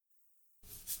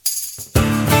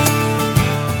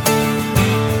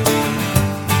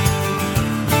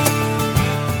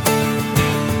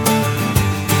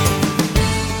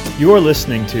You are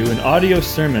listening to an audio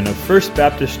sermon of First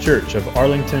Baptist Church of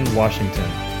Arlington, Washington.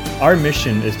 Our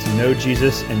mission is to know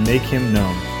Jesus and make Him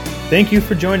known. Thank you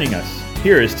for joining us.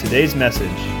 Here is today's message.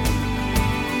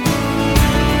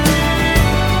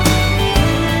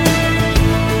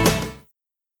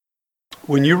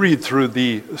 When you read through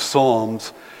the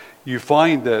Psalms, you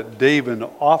find that David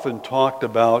often talked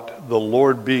about the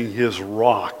Lord being his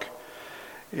rock.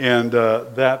 And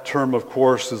that term, of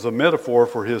course, is a metaphor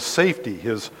for his safety,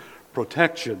 his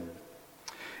protection.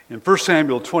 In 1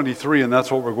 Samuel 23, and that's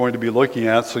what we're going to be looking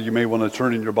at, so you may want to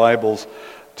turn in your Bibles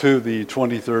to the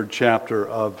 23rd chapter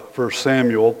of 1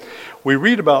 Samuel, we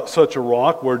read about such a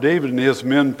rock where David and his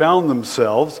men found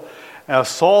themselves as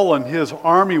Saul and his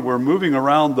army were moving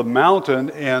around the mountain,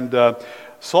 and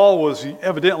Saul was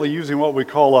evidently using what we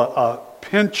call a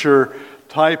pincher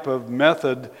type of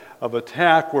method of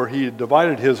attack, where he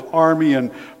divided his army,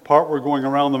 and part were going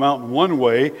around the mountain one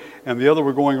way and the other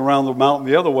were going around the mountain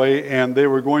the other way, and they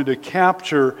were going to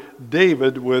capture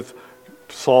David with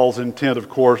Saul's intent, of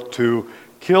course, to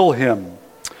kill him.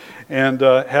 And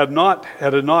had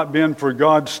it not been for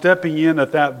God stepping in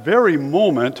at that very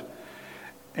moment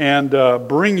and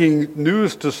bringing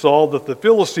news to Saul that the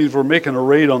Philistines were making a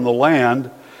raid on the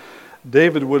land,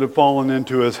 David would have fallen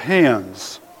into his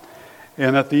hands.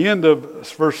 And at the end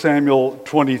of 1 Samuel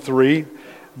 23,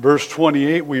 verse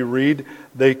 28, we read,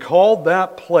 they called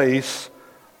that place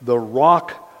the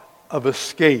Rock of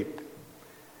Escape.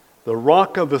 The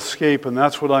Rock of Escape, and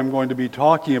that's what I'm going to be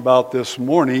talking about this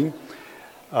morning,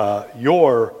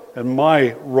 your and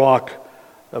my Rock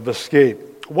of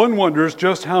Escape. One wonders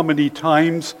just how many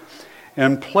times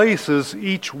and places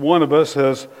each one of us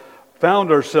has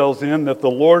found ourselves in that the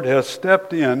Lord has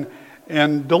stepped in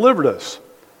and delivered us,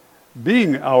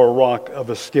 being our rock of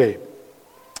escape.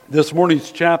 This morning's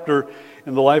chapter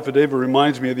in the life of David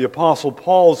reminds me of the Apostle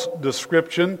Paul's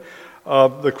description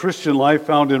of the Christian life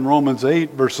found in Romans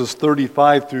 8, verses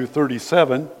 35 through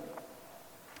 37.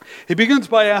 He begins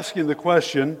by asking the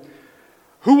question,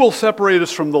 who will separate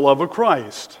us from the love of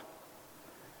Christ?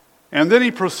 And then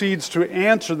he proceeds to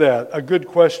answer that, a good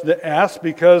question to ask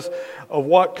because of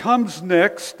what comes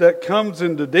next that comes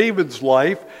into David's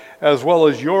life as well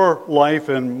as your life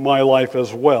and my life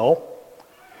as well.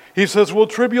 He says, will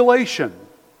tribulation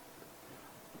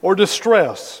or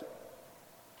distress?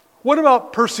 What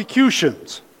about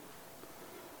persecutions?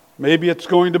 Maybe it's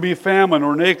going to be famine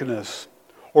or nakedness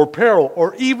or peril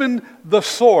or even the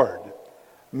sword.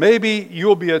 Maybe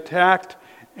you'll be attacked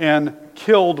and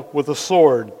killed with a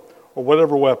sword or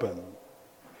whatever weapon.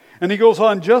 And he goes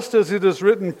on, just as it is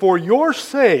written, for your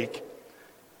sake,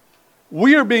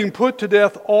 we are being put to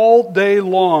death all day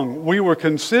long. We were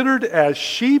considered as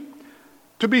sheep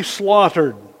to be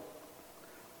slaughtered.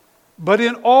 But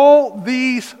in all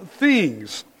these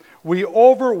things, we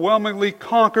overwhelmingly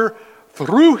conquer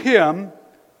through Him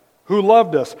who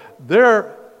loved us.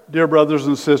 There, dear brothers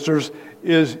and sisters,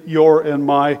 is your and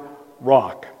my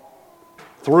rock.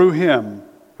 Through Him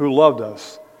who loved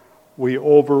us, we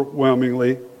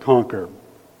overwhelmingly conquer.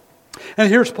 And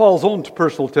here's Paul's own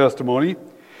personal testimony.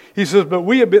 He says, but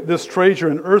we have this treasure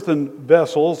in earthen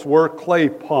vessels, we're clay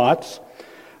pots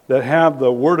that have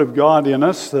the Word of God in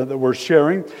us that we're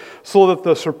sharing, so that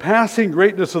the surpassing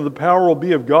greatness of the power will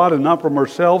be of God and not from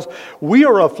ourselves. We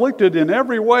are afflicted in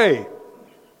every way,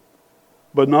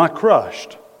 but not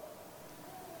crushed.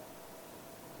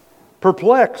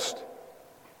 Perplexed,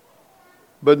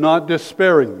 but not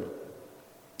despairing.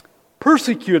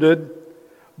 Persecuted,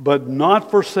 but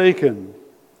not forsaken.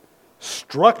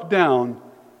 Struck down,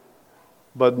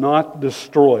 but not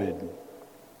destroyed.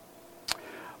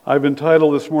 I've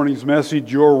entitled this morning's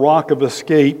message, Your Rock of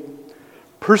Escape,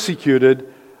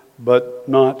 Persecuted, but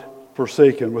not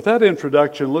forsaken. With that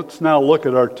introduction, let's now look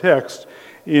at our text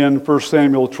in 1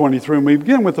 Samuel 23. And we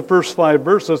begin with the first 5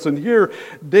 verses, and here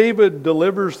David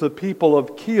delivers the people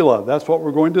of Keilah. That's what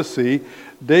we're going to see.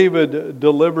 David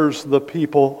delivers the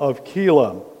people of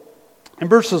Keilah. In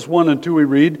verses 1 and 2 we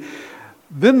read,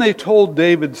 then they told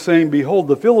David, saying, behold,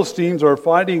 the Philistines are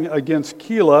fighting against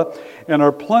Keilah and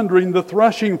are plundering the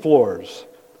threshing floors.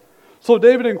 So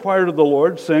David inquired of the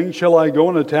Lord, saying, shall I go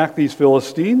and attack these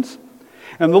Philistines?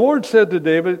 And the Lord said to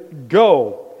David,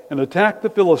 go and attack the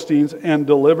Philistines and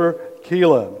deliver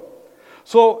Keilah.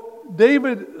 So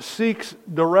David seeks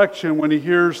direction when he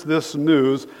hears this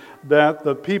news that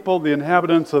the people, the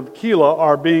inhabitants of Keilah,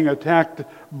 are being attacked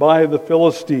by the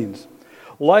Philistines.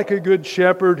 Like a good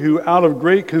shepherd who, out of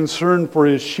great concern for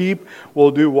his sheep,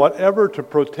 will do whatever to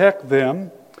protect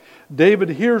them, David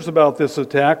hears about this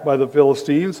attack by the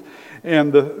Philistines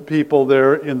and the people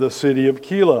there in the city of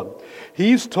Keilah.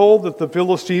 He's told that the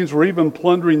Philistines were even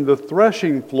plundering the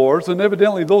threshing floors, and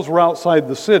evidently those were outside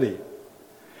the city.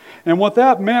 And what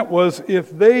that meant was if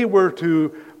they were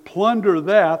to plunder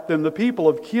that, then the people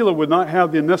of Keilah would not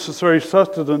have the necessary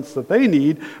sustenance that they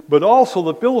need, but also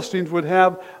the Philistines would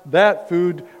have that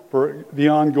food for the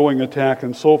ongoing attack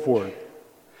and so forth.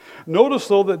 Notice,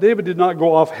 though, that David did not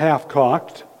go off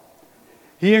half-cocked.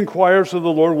 He inquires of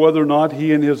the Lord whether or not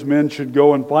he and his men should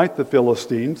go and fight the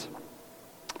Philistines,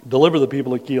 deliver the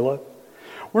people of Keilah.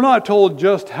 We're not told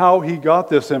just how he got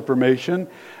this information.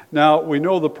 Now, we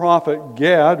know the prophet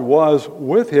Gad was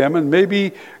with him, and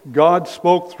maybe God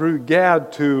spoke through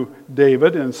Gad to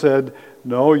David and said,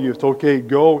 no, it's okay,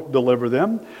 go deliver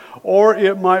them. Or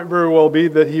it might very well be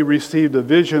that he received a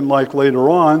vision like later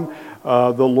on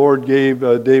the Lord gave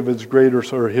David's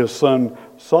or his son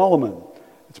Solomon.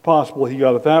 It's possible he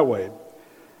got it that way.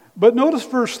 But notice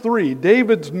verse 3.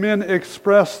 David's men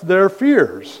expressed their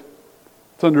fears.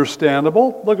 It's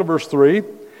understandable. Look at verse 3.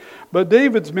 But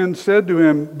David's men said to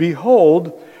him,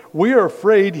 behold, we are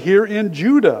afraid here in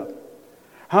Judah.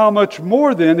 How much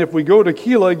more then if we go to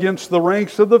Keilah against the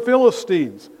ranks of the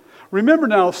Philistines? Remember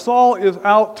now, Saul is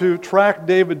out to track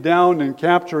David down and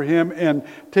capture him and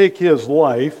take his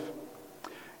life.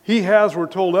 He has, we're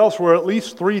told elsewhere, at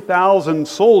least 3,000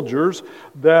 soldiers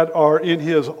that are in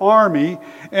his army.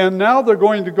 And now they're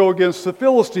going to go against the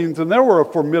Philistines. And they were a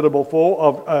formidable foe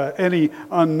of any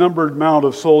unnumbered amount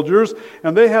of soldiers.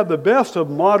 And they had the best of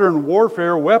modern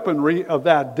warfare weaponry of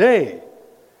that day.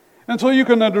 And so you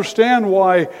can understand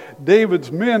why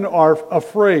David's men are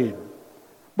afraid.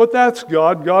 But that's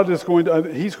God.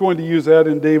 He's going to use that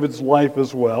in David's life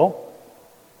as well.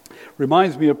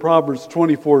 Reminds me of Proverbs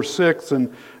 24:6. And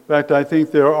in fact, I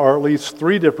think there are at least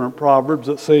 3 different proverbs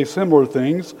that say similar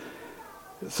things.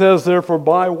 It says, therefore,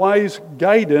 by wise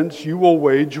guidance you will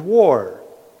wage war.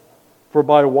 For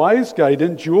by wise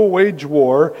guidance you will wage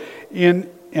war, and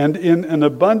in an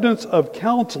abundance of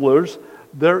counselors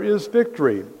there is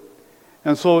victory.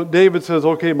 And so David says,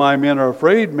 okay, my men are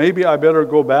afraid. Maybe I better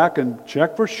go back and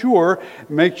check for sure,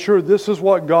 make sure this is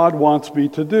what God wants me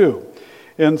to do.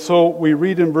 And so we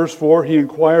read in verse 4, he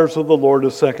inquires of the Lord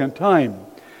a second time.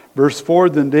 Verse 4,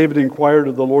 then David inquired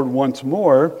of the Lord once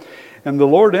more, and the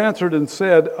Lord answered and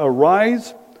said,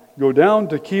 arise, go down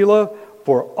to Keilah,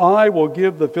 for I will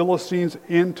give the Philistines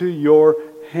into your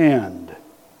hand.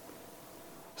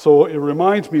 So it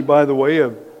reminds me, by the way,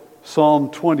 of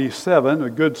Psalm 27, a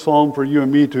good psalm for you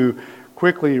and me to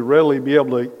quickly, readily be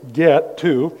able to get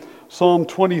to. Psalm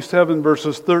 27,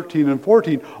 verses 13 and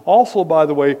 14, also, by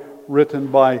the way, written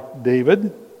by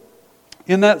David.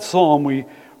 In that psalm, we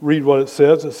read what it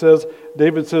says. It says,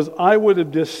 David says, I would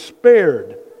have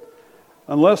despaired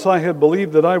unless I had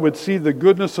believed that I would see the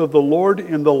goodness of the Lord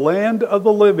in the land of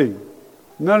the living.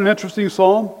 Isn't that an interesting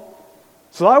psalm?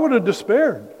 So I would have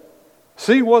despaired.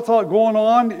 See what's going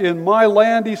on in my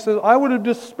land? He says, I would have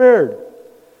despaired.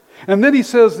 And then he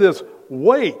says this,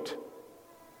 wait.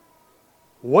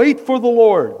 Wait for the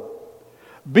Lord.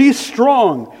 Be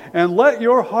strong and let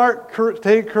your heart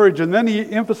take courage. And then he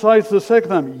emphasized the second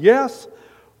time, yes,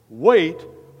 wait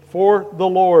for the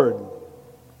Lord.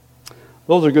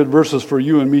 Those are good verses for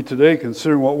you and me today,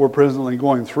 considering what we're presently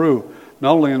going through,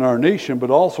 not only in our nation, but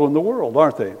also in the world,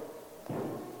 aren't they?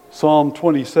 Psalm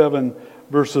 27,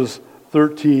 verses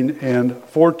 13 and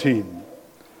 14.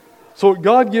 So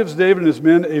God gives David and his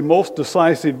men a most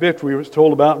decisive victory, which is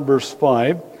told about in verse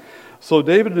 5. So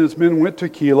David and his men went to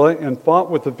Keilah and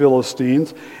fought with the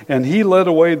Philistines, and he led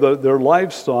away their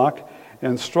livestock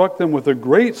and struck them with a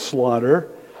great slaughter.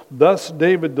 Thus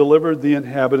David delivered the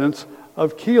inhabitants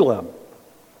of Keilah.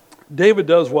 David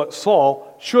does what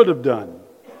Saul should have done,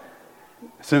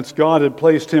 since God had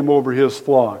placed him over his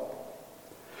flock.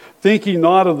 Thinking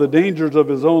not of the dangers of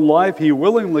his own life, he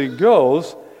willingly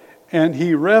goes and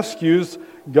he rescues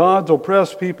God's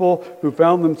oppressed people who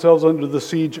found themselves under the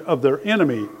siege of their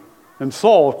enemy. And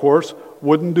Saul, of course,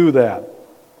 wouldn't do that.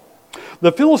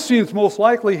 The Philistines most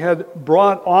likely had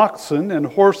brought oxen and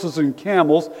horses and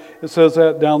camels. It says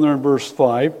that down there in verse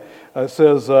 5. It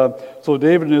says, so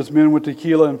David and his men went to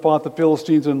Keilah and fought the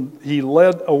Philistines, and he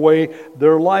led away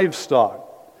their livestock.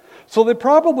 So they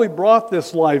probably brought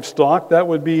this livestock, that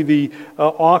would be the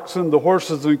oxen, the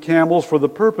horses, and camels, for the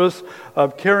purpose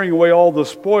of carrying away all the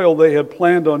spoil they had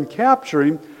planned on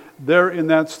capturing there in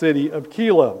that city of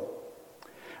Keilah.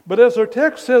 But as our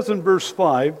text says in verse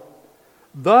 5,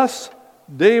 thus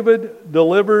David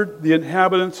delivered the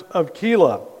inhabitants of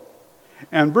Keilah.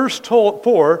 And verse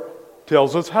 4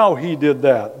 tells us how he did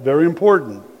that. Very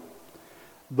important.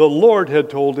 The Lord had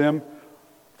told him,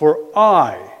 For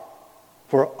I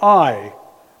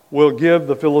will give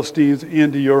the Philistines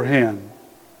into your hand.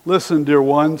 Listen, dear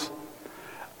ones,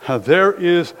 there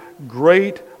is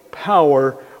great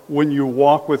power when you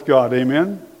walk with God.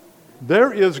 Amen?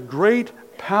 There is great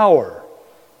power.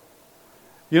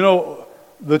 You know,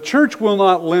 the church will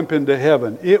not limp into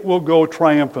heaven. It will go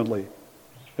triumphantly.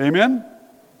 Amen?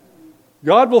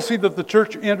 God will see that the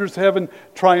church enters heaven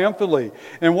triumphantly.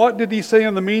 And what did he say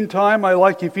in the meantime? I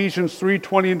like Ephesians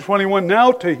 3:20 and 21.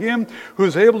 Now to him who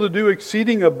is able to do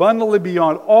exceeding abundantly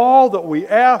beyond all that we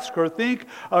ask or think,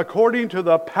 according to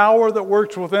the power that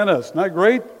works within us. Isn't that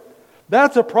great?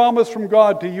 That's a promise from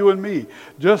God to you and me.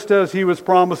 Just as he was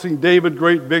promising David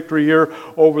great victory here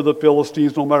over the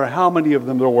Philistines, no matter how many of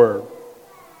them there were.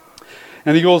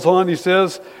 And he goes on, he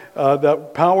says,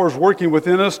 that power is working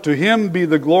within us. To him be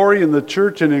the glory in the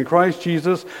church and in Christ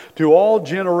Jesus to all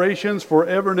generations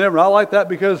forever and ever. I like that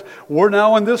because we're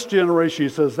now in this generation. He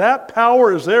says that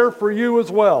power is there for you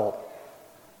as well.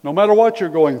 No matter what you're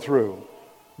going through.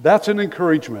 That's an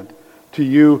encouragement to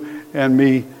you and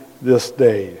me this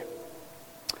day.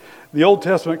 The Old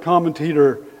Testament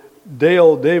commentator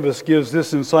Dale Davis gives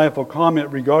this insightful comment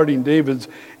regarding David's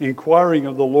inquiring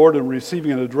of the Lord and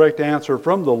receiving a direct answer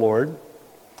from the Lord.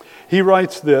 He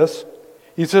writes this.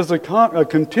 He says, a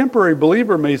contemporary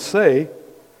believer may say,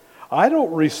 I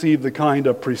don't receive the kind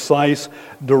of precise,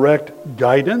 direct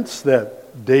guidance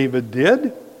that David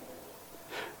did.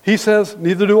 He says,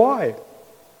 neither do I.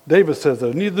 David says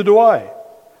that, neither do I,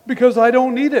 because I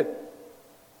don't need it.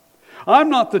 I'm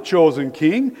not the chosen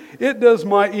king. It does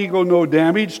my ego no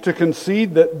damage to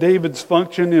concede that David's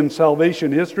function in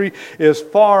salvation history is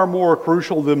far more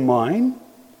crucial than mine.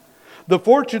 The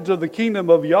fortunes of the kingdom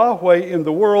of Yahweh in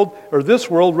the world, or this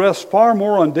world, rest far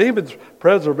more on David's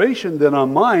preservation than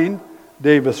on mine,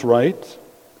 Davis writes.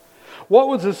 What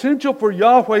was essential for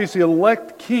Yahweh's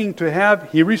elect king to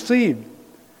have, he received.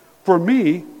 For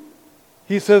me,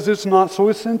 he says it's not so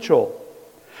essential.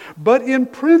 But in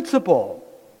principle,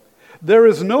 there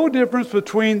is no difference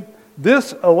between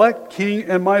this elect king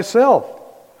and myself.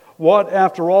 What,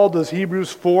 after all, does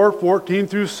Hebrews 4:14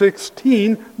 through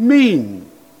 16 mean?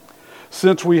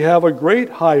 Since we have a great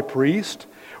high priest,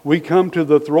 we come to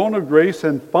the throne of grace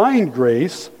and find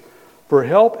grace for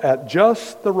help at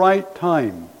just the right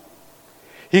time.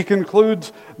 He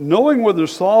concludes, knowing whether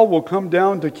Saul will come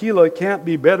down to Keilah can't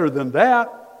be better than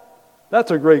that.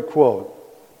 That's a great quote.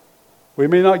 We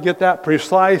may not get that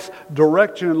precise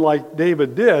direction like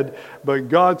David did, but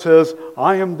God says,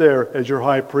 I am there as your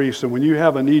high priest, and when you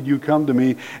have a need, you come to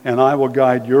me, and I will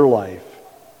guide your life.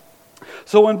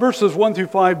 So in verses 1 through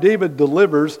 5, David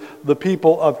delivers the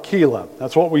people of Keilah.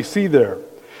 That's what we see there.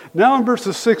 Now in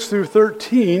verses 6 through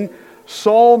 13,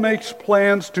 Saul makes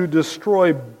plans to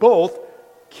destroy both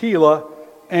Keilah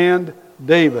and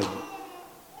David.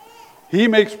 He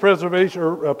makes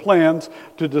plans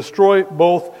to destroy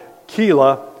both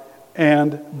Keilah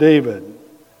and David.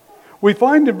 We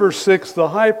find in verse 6, the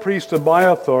high priest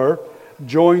Abiathar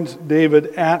joins David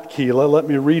at Keilah. Let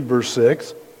me read verse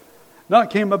 6. Now it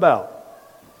came about,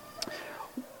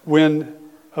 when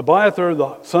Abiathar,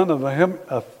 the son of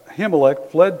Ahimelech,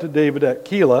 fled to David at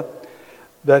Keilah,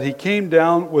 that he came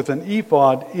down with an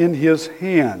ephod in his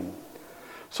hand.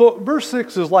 So verse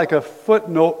 6 is like a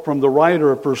footnote from the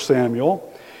writer of 1 Samuel.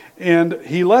 And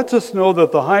he lets us know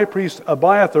that the high priest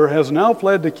Abiathar has now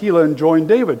fled to Keilah and joined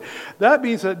David. That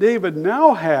means that David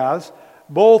now has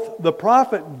both the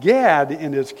prophet Gad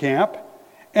in his camp,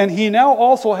 and he now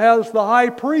also has the high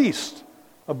priest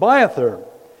Abiathar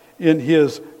in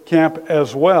his camp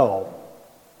as well.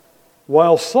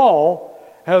 While Saul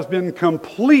has been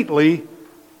completely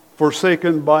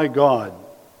forsaken by God.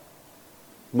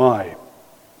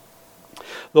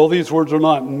 Though these words are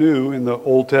not new in the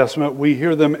Old Testament, we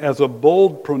hear them as a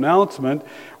bold pronouncement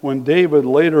when David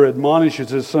later admonishes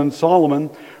his son Solomon,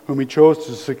 whom he chose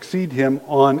to succeed him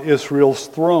on Israel's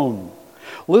throne.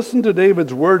 Listen to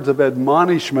David's words of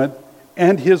admonishment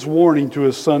and his warning to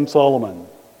his son Solomon.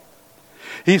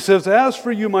 He says, as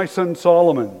for you, my son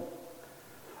Solomon,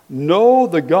 know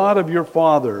the God of your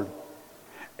father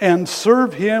and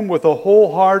serve him with a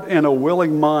whole heart and a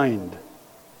willing mind.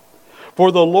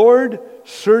 For the Lord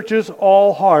searches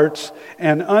all hearts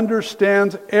and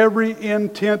understands every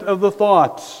intent of the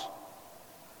thoughts.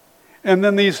 And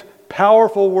then these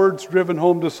powerful words driven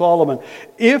home to Solomon.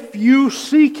 If you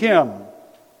seek him,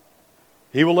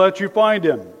 he will let you find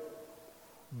him.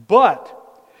 But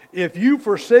if you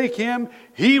forsake him,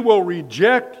 he will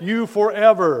reject you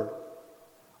forever.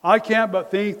 I can't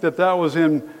but think that that was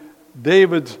in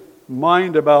David's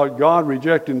mind about God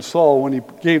rejecting Saul when he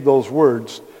gave those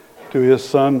words to his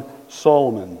son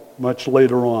Solomon much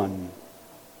later on.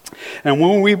 And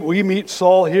when we meet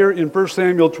Saul here in 1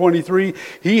 Samuel 23,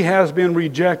 he has been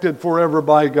rejected forever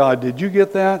by God. Did you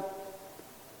get that?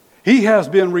 He has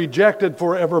been rejected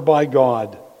forever by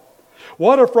God.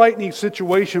 What a frightening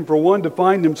situation for one to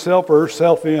find himself or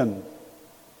herself in.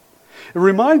 It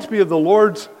reminds me of the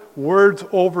Lord's words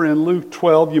over in Luke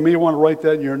 12. You may want to write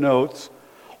that in your notes.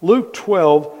 Luke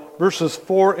 12, verses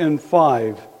 4 and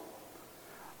 5.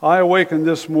 I awakened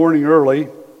this morning early,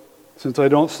 since I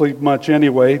don't sleep much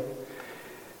anyway,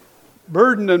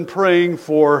 burdened and praying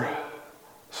for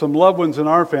some loved ones in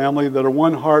our family that are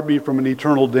one heartbeat from an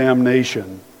eternal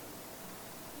damnation.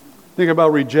 Think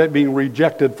about being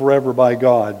rejected forever by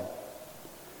God.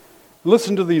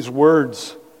 Listen to these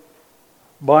words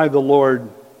by the Lord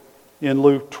in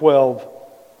Luke 12,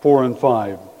 4 and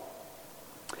 5.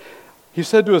 He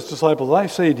said to his disciples, I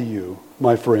say to you,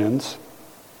 my friends,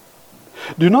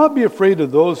 do not be afraid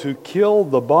of those who kill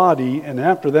the body and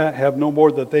after that have no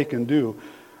more that they can do.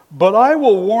 But I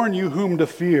will warn you whom to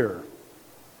fear.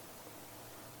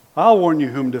 I'll warn you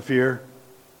whom to fear.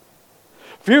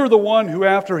 Fear the one who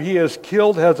after he is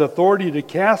killed has authority to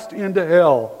cast into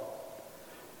hell.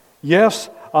 Yes,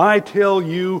 I tell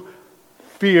you,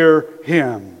 fear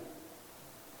him.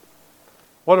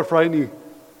 What a frightening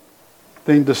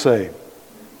thing to say.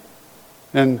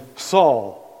 And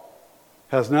Saul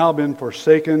has now been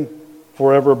forsaken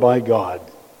forever by God.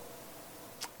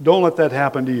 Don't let that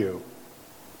happen to you.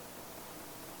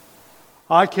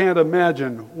 I can't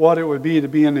imagine what it would be to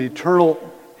be in eternal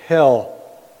hell,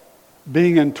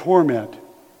 being in torment,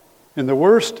 and the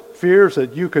worst fears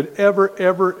that you could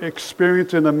ever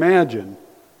experience and imagine,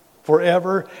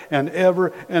 forever and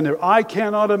ever and ever. I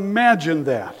cannot imagine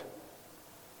that.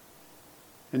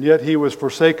 And yet he was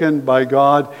forsaken by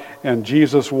God, and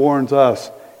Jesus warns us,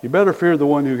 you better fear the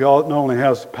one who not only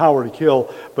has power to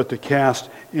kill, but to cast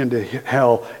into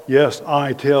hell. Yes,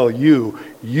 I tell you,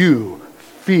 you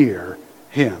fear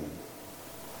him.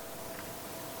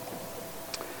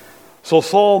 So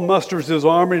Saul musters his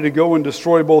army to go and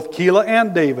destroy both Keilah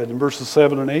and David in verses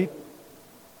 7 and 8.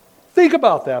 Think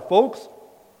about that, folks.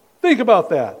 Think about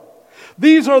that.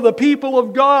 These are the people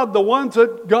of God, the ones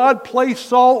that God placed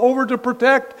Saul over to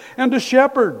protect and to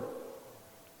shepherd.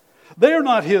 They are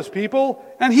not his people,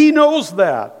 and he knows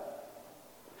that.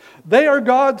 They are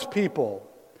God's people.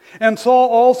 And Saul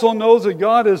also knows that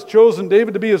God has chosen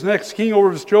David to be his next king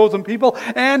over his chosen people,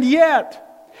 and yet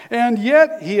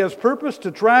he has purposed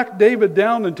to track David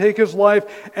down and take his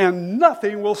life, and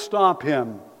nothing will stop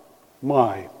him.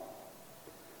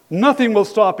 Nothing will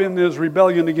stop him in his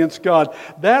rebellion against God.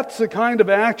 That's the kind of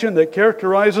action that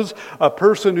characterizes a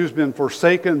person who's been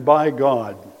forsaken by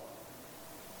God.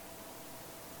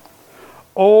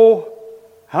 Oh,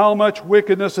 how much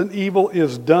wickedness and evil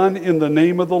is done in the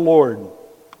name of the Lord.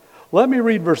 Let me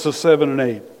read verses 7 and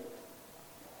 8.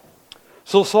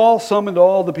 So Saul summoned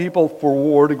all the people for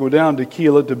war to go down to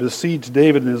Keilah to besiege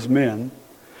David and his men.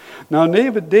 Now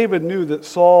David knew that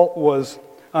Saul was,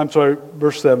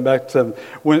 verse 7, back to 7.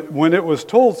 When it was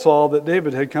told Saul that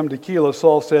David had come to Keilah,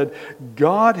 Saul said,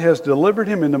 God has delivered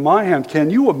him into my hand. Can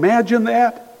you imagine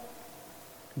that?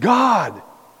 God,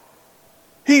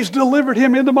 he's delivered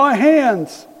him into my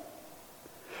hands.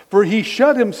 For he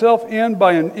shut himself in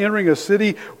by entering a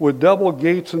city with double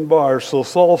gates and bars. So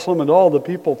Saul summoned all the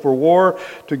people for war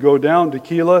to go down to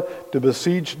Keilah to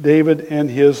besiege David and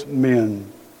his men.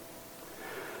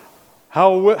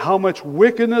 How much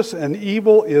wickedness and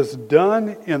evil is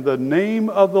done in the name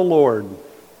of the Lord.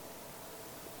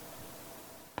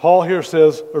 Saul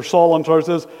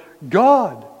says,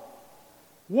 God,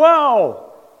 wow!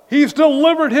 He's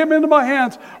delivered him into my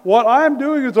hands. What I'm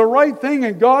doing is the right thing,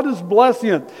 and God is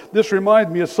blessing it. This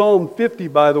reminds me of Psalm 50,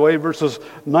 by the way, verses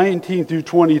 19 through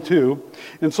 22.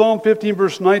 In Psalm 15,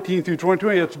 verse 19 through 22,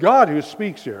 it's God who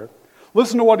speaks here.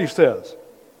 Listen to what he says.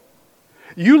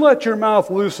 You let your mouth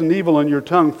loosen evil, and your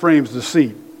tongue frames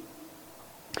deceit.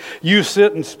 You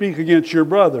sit and speak against your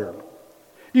brother.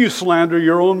 You slander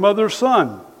your own mother's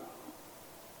son.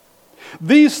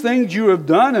 These things you have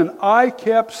done, and I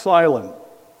kept silent.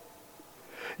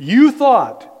 You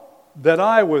thought that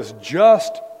I was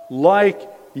just like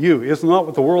you. Isn't that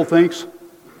what the world thinks?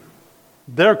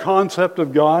 Their concept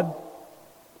of God.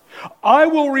 I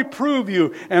will reprove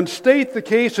you and state the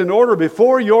case in order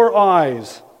before your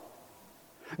eyes.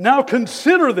 Now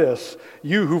consider this,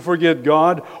 you who forget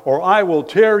God, or I will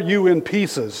tear you in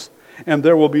pieces, and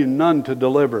there will be none to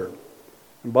deliver.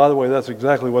 And by the way, that's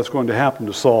exactly what's going to happen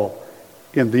to Saul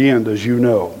in the end, as you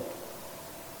know.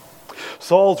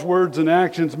 Saul's words and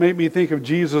actions make me think of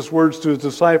Jesus' words to his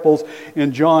disciples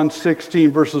in John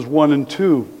 16, verses 1 and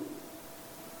 2.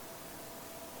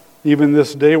 Even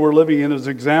this day we're living in is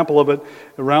an example of it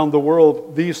around the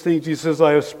world. These things, he says,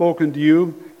 I have spoken to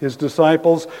you, his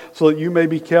disciples, so that you may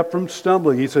be kept from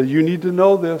stumbling. He says, you need to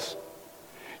know this.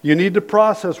 You need to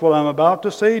process what I'm about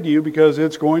to say to you because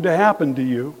it's going to happen to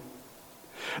you.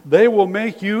 They will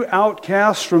make you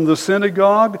outcasts from the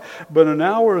synagogue, but an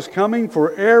hour is coming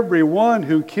for everyone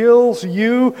who kills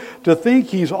you to think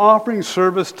he's offering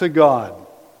service to God.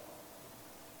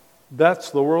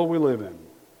 That's the world we live in.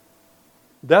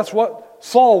 That's what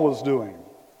Saul was doing.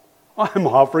 I'm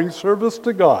offering service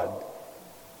to God.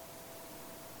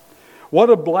 What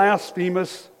a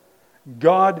blasphemous,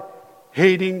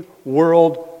 God-hating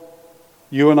world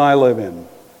you and I live in.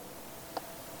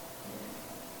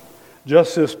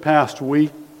 Just this past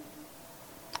week,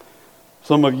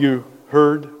 some of you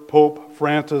heard Pope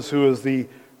Francis, who is the,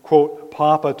 quote,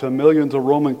 Papa to millions of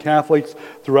Roman Catholics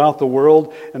throughout the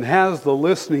world and has the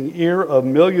listening ear of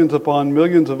millions upon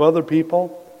millions of other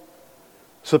people,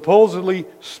 supposedly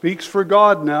speaks for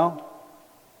God now,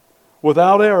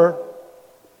 without error,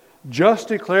 just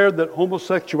declared that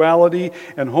homosexuality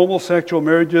and homosexual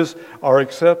marriages are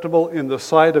acceptable in the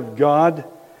sight of God,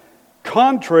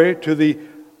 contrary to the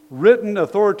written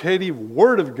authoritative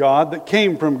Word of God that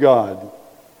came from God.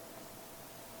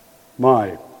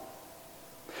 My.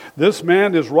 This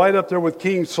man is right up there with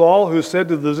King Saul, who said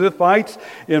to the Ziphites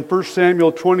in 1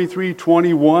 Samuel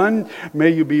 23:21, may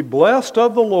you be blessed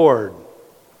of the Lord.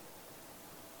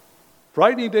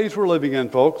 Frightening days we're living in,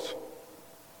 folks.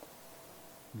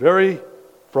 Very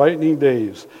frightening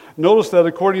days. Notice that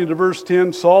according to verse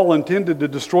 10, Saul intended to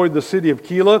destroy the city of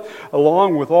Keilah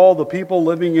along with all the people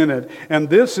living in it. And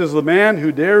this is the man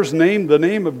who dares name the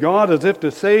name of God as if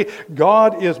to say,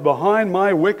 God is behind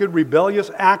my wicked, rebellious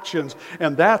actions.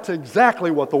 And that's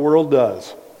exactly what the world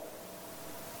does.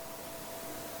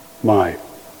 My.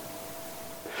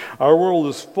 Our world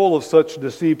is full of such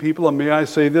deceived people, and may I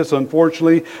say this,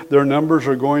 unfortunately, their numbers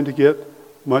are going to get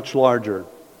much larger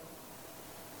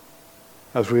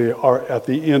as we are at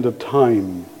the end of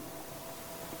time.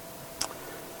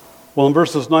 Well, in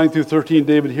verses 9 through 13,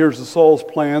 David hears of Saul's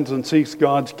plans and seeks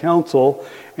God's counsel,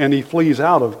 and he flees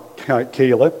out of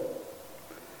Keilah.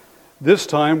 This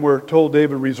time, we're told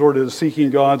David resorted to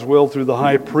seeking God's will through the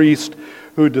high priest,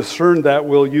 who discerned that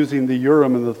will using the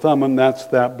Urim and the Thummim. That's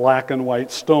that black and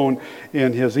white stone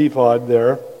in his ephod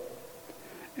there.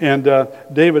 And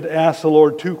David asks the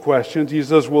Lord two questions. He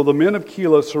says, will the men of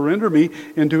Keilah surrender me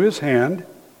into his hand?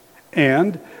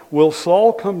 And will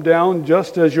Saul come down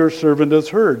just as your servant has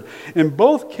heard? In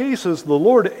both cases, the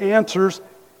Lord answers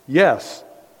yes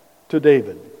to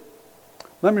David.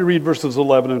 Let me read verses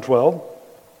 11 and 12.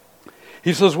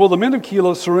 He says, will the men of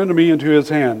Keilah surrender me into his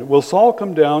hand? Will Saul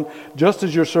come down just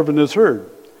as your servant has heard?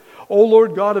 O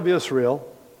Lord God of Israel,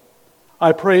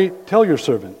 I pray, tell your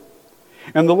servant.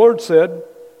 And the Lord said,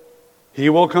 he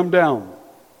will come down.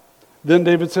 Then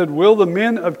David said, will the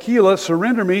men of Keilah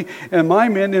surrender me and my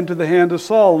men into the hand of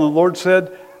Saul? And the Lord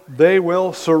said, they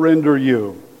will surrender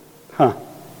you.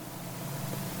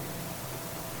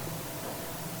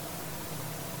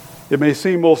 It may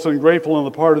seem most ungrateful on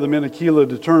the part of the men of Keilah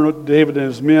to turn David and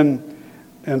his men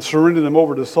and surrender them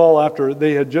over to Saul after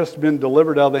they had just been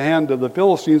delivered out of the hand of the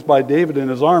Philistines by David and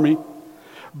his army.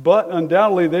 But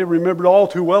undoubtedly they remembered all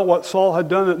too well what Saul had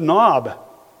done at Nob.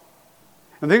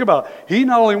 And think about it. He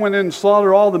not only went in and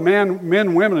slaughtered all the men,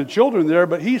 women, and children there,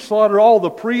 but he slaughtered all the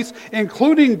priests,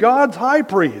 including God's high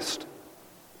priest.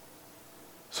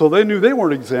 So they knew they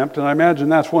weren't exempt, and I imagine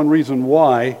that's one reason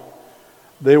why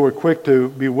they were quick to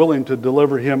be willing to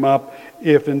deliver him up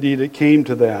if indeed it came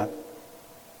to that.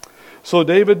 So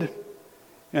David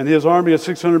and his army of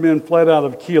 600 men fled out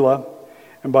of Keilah,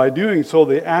 and by doing so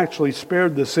they actually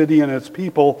spared the city and its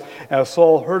people as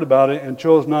Saul heard about it and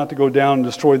chose not to go down and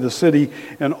destroy the city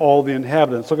and all the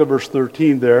inhabitants. Look at verse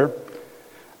 13 there.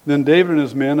 Then David and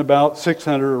his men, about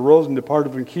 600, arose and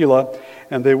departed from Keilah,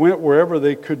 and they went wherever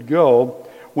they could go.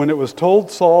 When it was told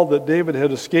Saul that David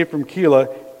had escaped from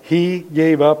Keilah, he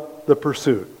gave up the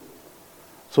pursuit.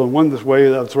 So in one this way,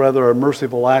 that's rather a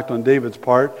merciful act on David's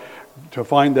part to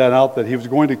find that out, that he was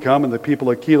going to come and the people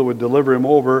of Keilah would deliver him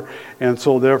over. And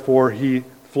so therefore he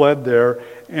fled there,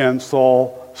 and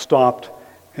Saul stopped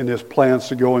in his plans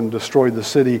to go and destroy the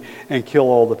city and kill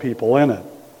all the people in it.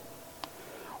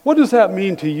 What does that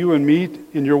mean to you and me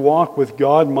in your walk with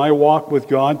God, my walk with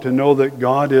God, to know that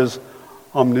God is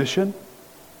omniscient?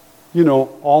 You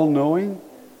know, all-knowing?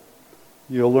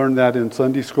 You'll learn that in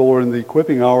Sunday school or in the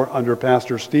equipping hour under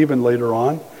Pastor Stephen later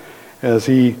on, as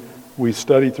we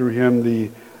study through him the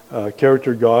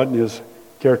character of God and his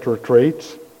character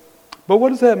traits. But what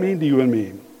does that mean to you and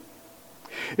me?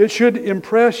 It should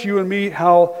impress you and me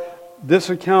how this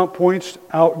account points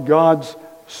out God's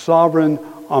sovereign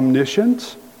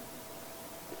omniscience.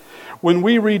 When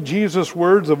we read Jesus'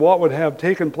 words of what would have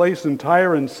taken place in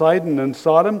Tyre and Sidon and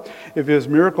Sodom, if his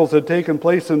miracles had taken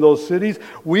place in those cities,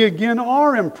 we again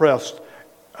are impressed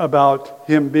about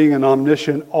him being an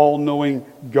omniscient, all-knowing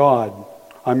God.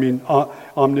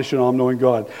 Omniscient, all-knowing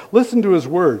God. Listen to his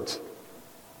words.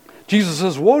 Jesus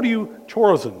says, "Woe to you,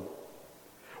 Chorazin!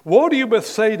 Woe to you,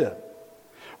 Bethsaida!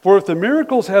 For if the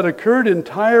miracles had occurred in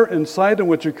Tyre and Sidon,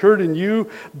 which occurred in you,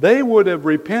 they would have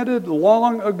repented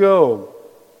long ago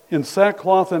in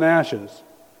sackcloth and ashes.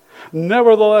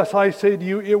 Nevertheless, I say to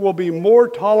you, it will be more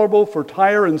tolerable for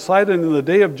Tyre and Sidon in the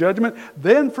day of judgment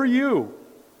than for you.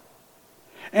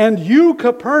 And you,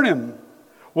 Capernaum,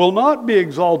 will not be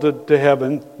exalted to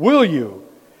heaven, will you?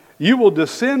 You will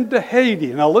descend to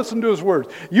Hades." Now listen to his words.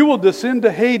 "You will descend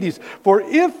to Hades. For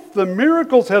if the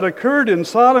miracles had occurred in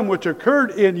Sodom which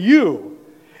occurred in you,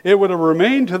 it would have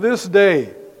remained to this day."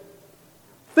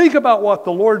 Think about what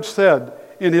the Lord said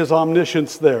in his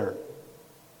omniscience there.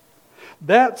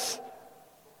 That's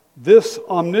this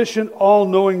omniscient,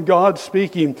 all-knowing God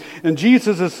speaking. And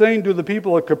Jesus is saying to the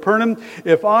people of Capernaum,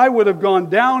 if I would have gone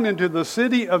down into the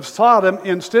city of Sodom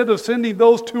instead of sending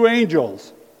those two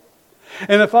angels,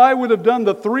 and if I would have done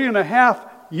the 3.5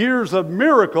 years of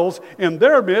miracles in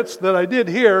their midst that I did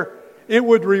here, it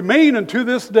would remain unto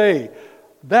this day.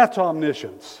 That's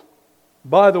omniscience.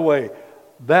 By the way,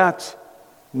 that's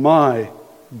my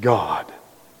God.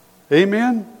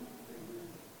 Amen?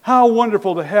 How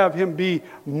wonderful to have him be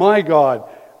my God,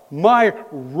 my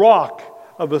rock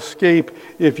of escape,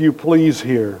 if you please,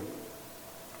 here.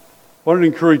 What an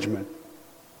encouragement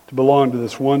to belong to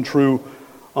this one true,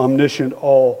 omniscient,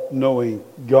 all-knowing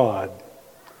God.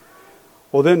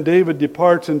 Well, then David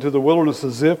departs into the wilderness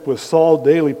of Ziph with Saul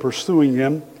daily pursuing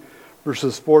him,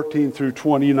 verses 14 through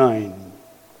 29.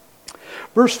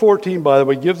 Verse 14, by the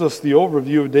way, gives us the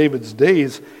overview of David's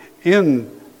days in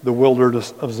the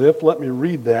wilderness of Ziph. Let me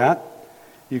read that.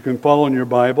 You can follow in your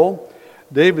Bible.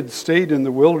 David stayed in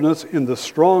the wilderness in the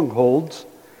strongholds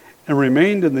and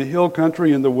remained in the hill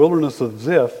country in the wilderness of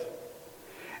Ziph.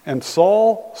 And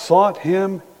Saul sought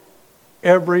him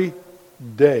every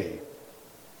day.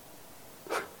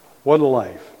 What a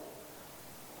life.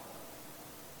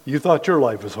 You thought your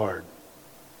life was hard.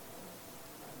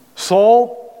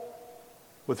 Saul,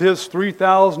 with his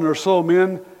 3,000 or so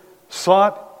men,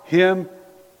 sought him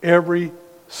every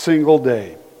single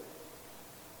day.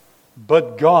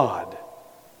 But God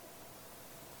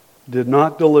did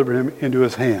not deliver him into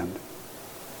his hand.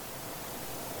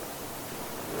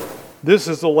 This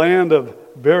is the land of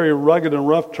very rugged and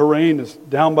rough terrain. It's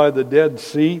down by the Dead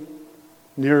Sea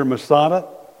near Masada.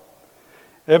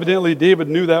 Evidently, David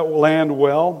knew that land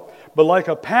well. But like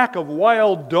a pack of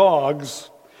wild dogs,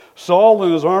 Saul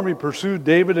and his army pursued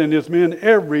David and his men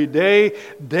every day,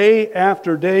 day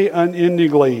after day,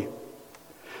 unendingly.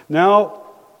 Now,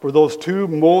 for those two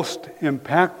most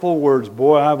impactful words,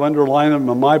 boy, I've underlined them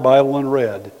in my Bible in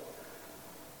red.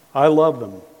 I love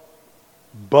them.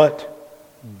 But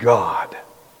God.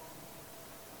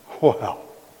 Wow.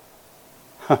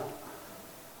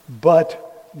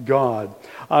 But God.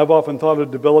 I've often thought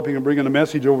of developing and bringing a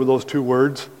message over those two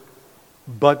words.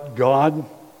 But God.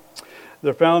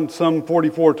 They're found some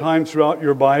 44 times throughout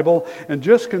your Bible. And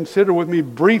just consider with me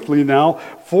briefly now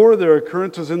 4 of their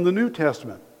occurrences in the New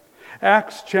Testament.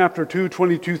 Acts chapter 2,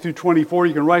 22 through 24,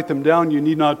 you can write them down, you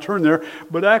need not turn there.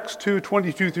 But Acts 2,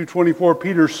 22 through 24,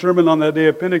 Peter's sermon on that day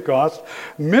of Pentecost.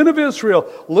 Men of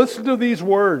Israel, listen to these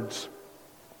words.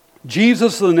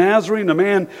 Jesus the Nazarene, a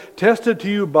man tested to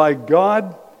you by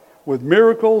God with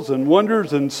miracles and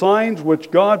wonders and signs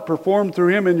which God performed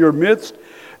through him in your midst,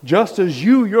 just as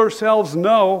you yourselves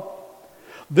know.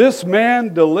 This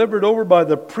man delivered over by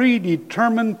the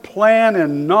predetermined plan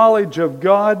and knowledge of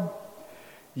God,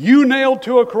 you nailed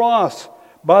to a cross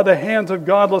by the hands of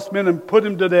godless men and put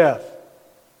him to death.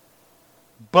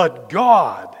 But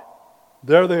God,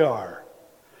 there they are.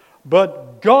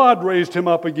 But God raised him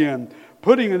up again,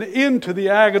 putting an end to the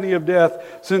agony of death,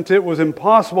 since it was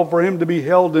impossible for him to be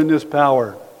held in his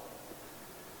power.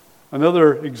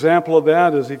 Another example of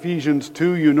that is Ephesians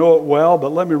 2. You know it well,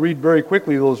 but let me read very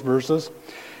quickly those verses.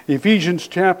 Ephesians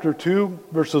chapter 2,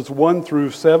 verses 1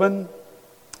 through 7.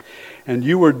 And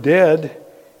you were dead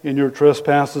in your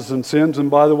trespasses and sins. And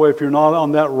by the way, if you're not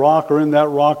on that rock or in that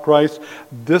rock, Christ,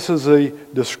 this is a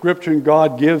description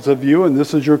God gives of you, and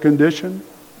this is your condition.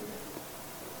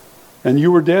 And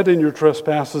you were dead in your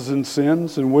trespasses and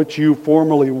sins, in which you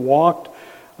formerly walked,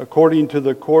 according to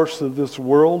the course of this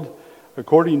world,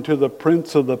 according to the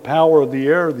prince of the power of the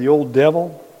air, the old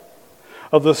devil,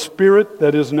 of the Spirit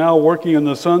that is now working in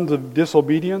the sons of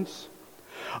disobedience?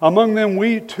 Among them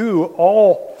we too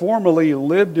all formerly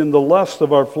lived in the lust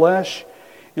of our flesh,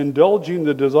 indulging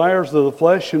the desires of the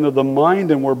flesh and of the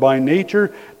mind, and were by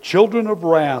nature children of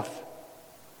wrath,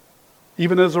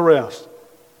 even as the rest.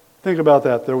 Think about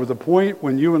that. There was a point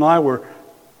when you and I were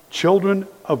children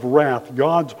of wrath,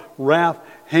 God's wrath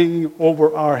hanging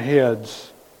over our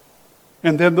heads.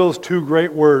 And then those two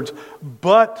great words,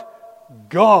 but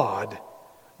God,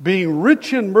 being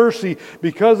rich in mercy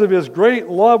because of His great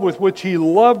love with which He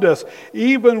loved us,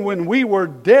 even when we were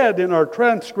dead in our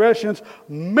transgressions,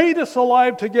 made us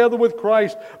alive together with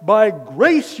Christ. By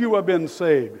grace you have been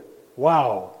saved.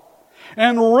 Wow.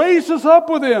 And raised us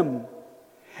up with Him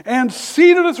and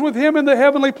seated us with Him in the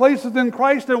heavenly places in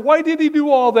Christ. And why did He do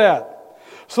all that?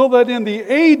 So that in the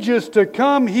ages to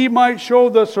come He might show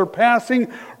the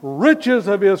surpassing riches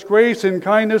of His grace and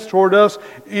kindness toward us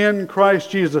in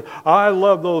Christ Jesus. I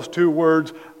love those two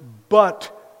words,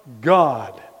 but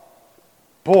God.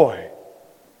 Boy,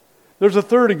 there's a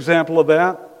third example of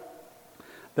that.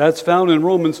 That's found in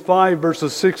Romans 5,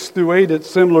 verses 6 through 8. It's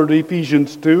similar to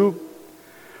Ephesians 2.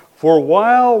 For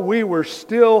while we were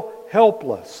still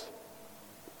helpless,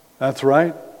 that's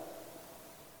right,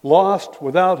 lost,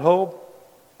 without hope,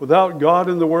 without God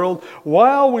in the world,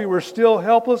 while we were still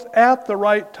helpless, at the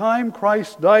right time,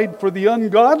 Christ died for the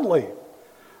ungodly.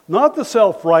 Not the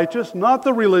self-righteous, not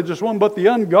the religious one, but the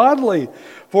ungodly.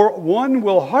 For one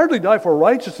will hardly die for a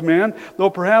righteous man, though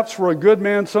perhaps for a good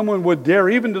man someone would dare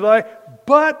even to die.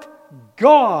 But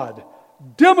God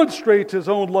demonstrates His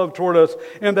own love toward us,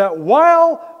 in that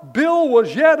while Bill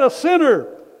was yet a sinner,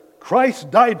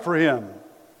 Christ died for him.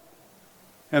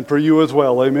 And for you as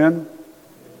well, amen?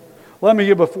 Let me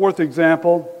give a fourth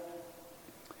example,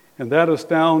 and that is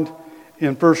found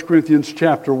in 1 Corinthians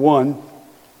chapter 1,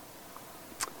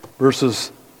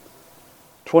 verses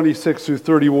 26 through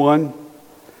 31.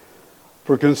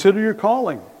 For consider your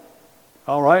calling.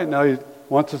 All right, now he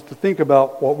wants us to think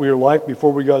about what we were like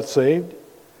before we got saved.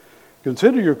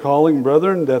 Consider your calling,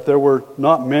 brethren, that there were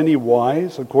not many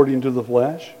wise according to the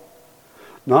flesh,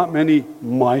 not many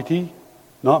mighty,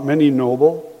 not many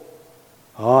noble.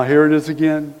 Here it is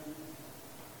again.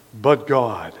 But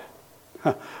God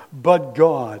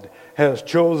has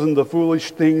chosen the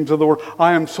foolish things of the world.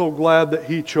 I am so glad that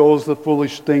He chose the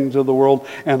foolish things of the world,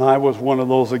 and I was one of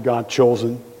those that got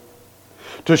chosen.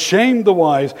 To shame the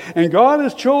wise. And God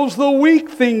has chose the weak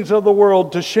things of the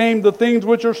world to shame the things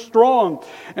which are strong.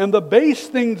 And the base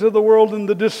things of the world and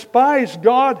the despised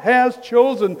God has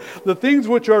chosen the things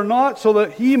which are not, so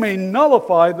that He may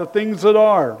nullify the things that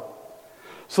are.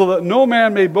 So that no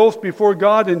man may boast before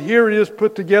God. And here it is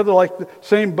put together like the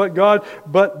same, but God.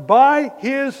 But by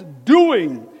His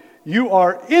doing you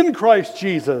are in Christ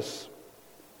Jesus,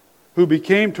 who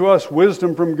became to us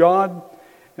wisdom from God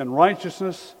and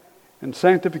righteousness and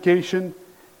sanctification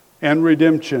and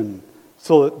redemption.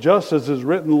 So that just as is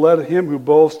written, let him who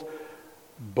boasts,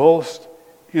 boast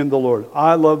in the Lord.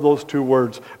 I love those two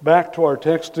words. Back to our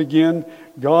text again.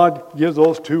 God gives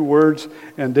those two words,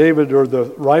 and David, or the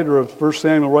writer of 1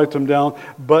 Samuel, writes them down.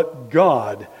 But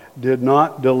God did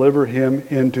not deliver him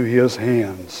into his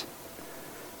hands.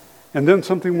 And then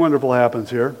something wonderful happens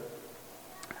here.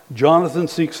 Jonathan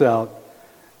seeks out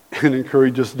and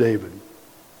encourages David.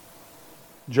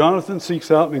 Jonathan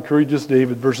seeks out and encourages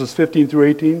David, verses 15 through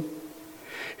 18.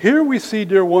 Here we see,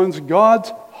 dear ones, God's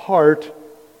heart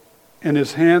and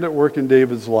His hand at work in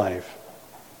David's life.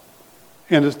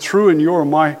 And it's true in your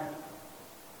and my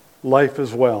life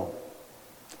as well.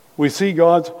 We see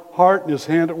God's heart and His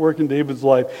hand at work in David's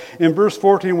life. In verse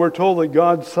 14, we're told that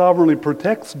God sovereignly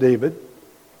protects David.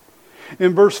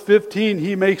 In verse 15,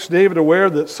 He makes David aware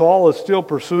that Saul is still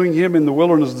pursuing him in the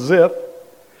wilderness of Ziph.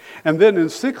 And then in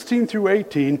 16 through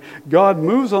 18, God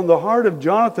moves on the heart of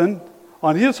Jonathan,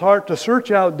 on his heart, to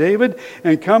search out David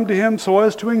and come to him so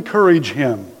as to encourage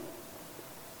him.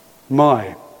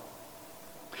 Notice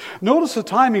the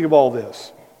timing of all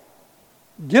this.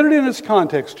 Get it in its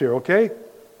context here, okay?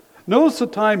 Notice the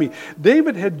timing.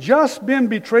 David had just been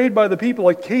betrayed by the people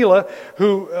of Keilah,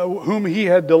 whom he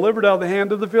had delivered out of the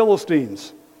hand of the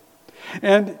Philistines,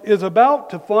 and is about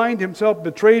to find himself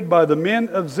betrayed by the men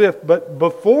of Ziph. But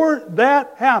before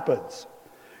that happens,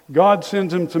 God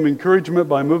sends him some encouragement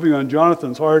by moving on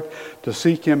Jonathan's heart to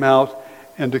seek him out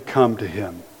and to come to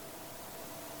him.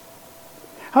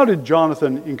 How did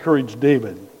Jonathan encourage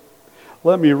David?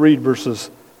 Let me read verses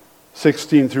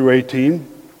 16 through 18.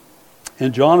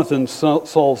 And Jonathan,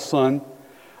 Saul's son,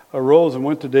 arose and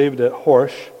went to David at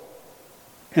Horsh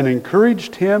and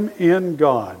encouraged him in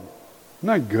God. Isn't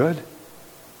that good?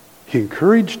 He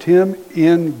encouraged him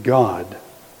in God.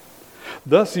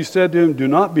 Thus he said to him, do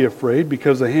not be afraid,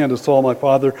 because the hand of Saul my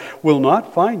father will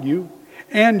not find you,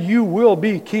 and you will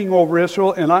be king over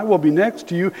Israel, and I will be next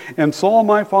to you, and Saul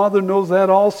my father knows that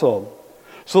also.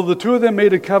 So the two of them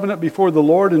made a covenant before the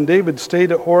Lord, and David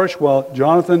stayed at Horesh while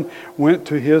Jonathan went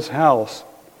to his house.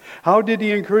 How did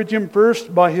he encourage him?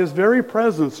 First, by his very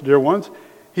presence, dear ones.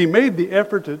 He made the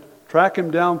effort to track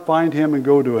him down, find him, and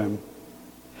go to him.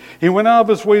 He went out of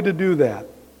his way to do that.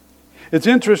 It's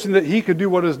interesting that he could do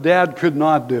what his dad could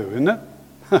not do, isn't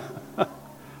it?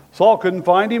 Saul couldn't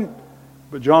find him,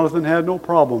 but Jonathan had no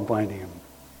problem finding him.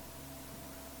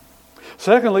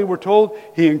 Secondly, we're told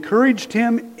he encouraged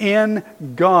him in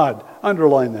God.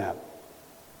 Underline that.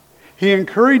 He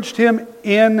encouraged him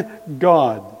in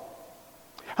God.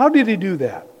 How did he do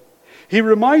that? He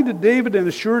reminded David and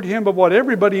assured him of what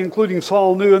everybody, including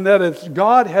Saul, knew, and that is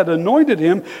God had anointed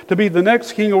him to be the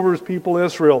next king over his people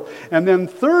Israel. And then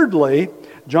thirdly,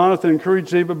 Jonathan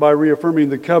encouraged David by reaffirming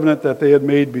the covenant that they had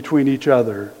made between each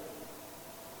other.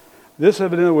 This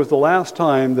evidently was the last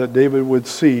time that David would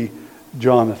see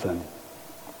Jonathan.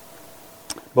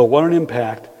 But what an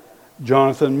impact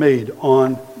Jonathan made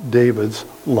on David's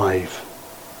life.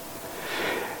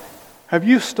 Have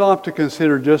you stopped to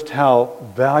consider just how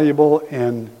valuable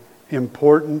and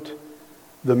important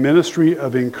the ministry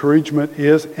of encouragement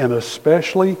is, and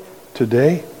especially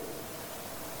today?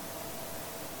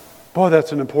 Boy,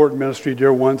 that's an important ministry,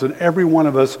 dear ones, and every one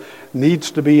of us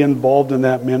needs to be involved in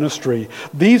that ministry.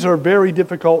 These are very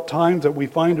difficult times that we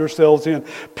find ourselves in.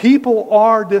 People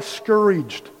are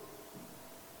discouraged.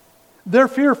 They're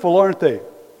fearful, aren't they?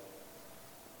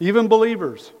 Even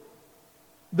believers.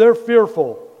 They're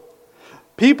fearful.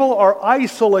 People are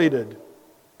isolated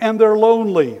and they're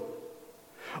lonely.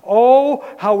 Oh,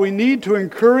 how we need to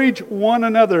encourage one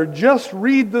another. Just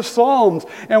read the Psalms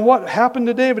and what happened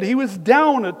to David. He was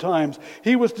down at times.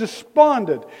 He was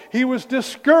despondent. He was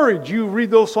discouraged. You read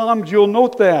those Psalms, you'll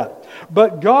note that.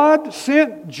 But God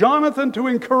sent Jonathan to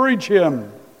encourage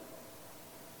him.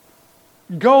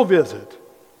 Go visit.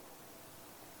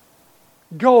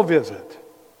 Go visit.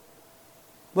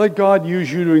 Let God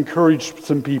use you to encourage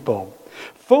some people.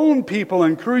 Phone people,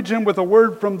 encourage them with a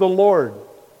word from the Lord.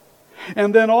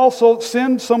 And then also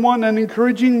send someone an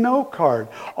encouraging note card.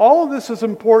 All of this is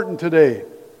important today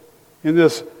in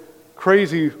this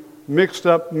crazy, mixed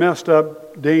up, messed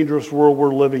up, dangerous world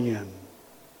we're living in.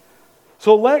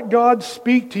 So let God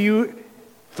speak to you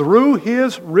through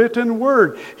His written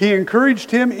word. He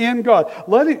encouraged him in God.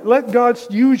 Let God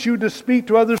use you to speak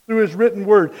to others through His written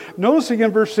word. Notice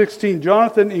again verse 16,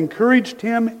 Jonathan encouraged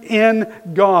him in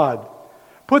God.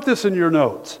 Put this in your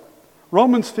notes.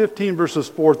 Romans 15 verses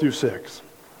 4 through 6.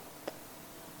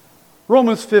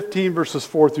 Romans 15 verses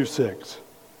 4 through 6.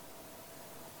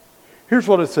 Here's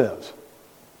what it says.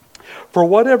 For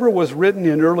whatever was written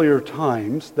in earlier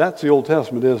times, that's the Old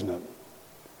Testament, isn't it?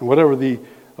 And whatever the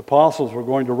apostles were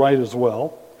going to write as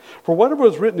well. For whatever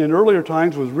was written in earlier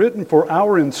times was written for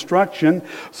our instruction,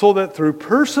 so that through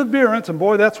perseverance, and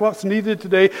boy, that's what's needed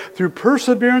today, through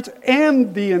perseverance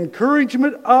and the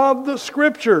encouragement of the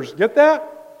Scriptures. Get that?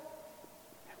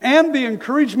 And the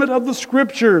encouragement of the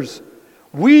Scriptures,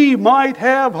 we might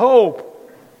have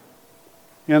hope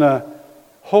in a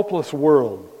hopeless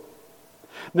world.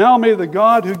 Now may the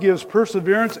God who gives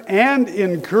perseverance and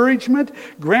encouragement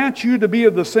grant you to be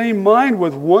of the same mind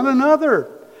with one another,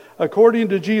 according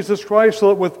to Jesus Christ, so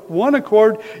that with one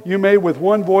accord you may with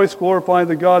one voice glorify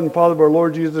the God and Father of our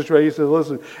Lord Jesus Christ. He says,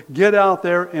 listen, get out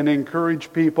there and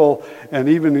encourage people, and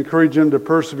even encourage them to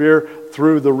persevere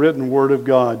through the written Word of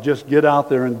God. Just get out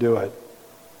there and do it.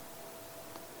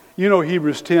 You know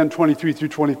Hebrews 10, 23 through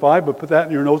 25, but put that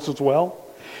in your notes as well.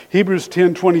 Hebrews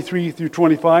 10, 23 through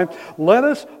 25. Let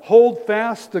us hold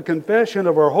fast the confession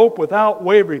of our hope without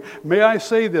wavering. May I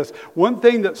say this? One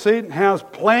thing that Satan has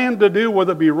planned to do,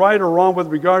 whether it be right or wrong with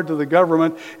regard to the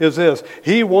government, is this.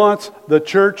 He wants the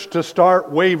church to start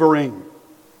wavering.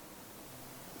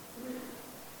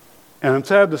 And I'm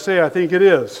sad to say, I think it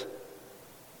is.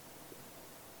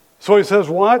 So he says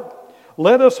what?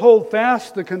 Let us hold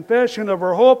fast the confession of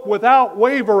our hope without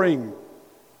wavering.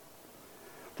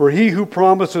 For He who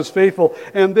promised is faithful.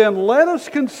 And then let us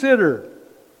consider,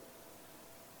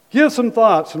 give some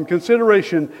thought, some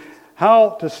consideration,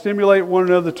 how to stimulate one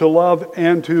another to love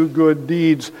and to good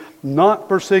deeds, not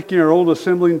forsaking our own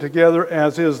assembling together,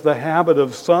 as is the habit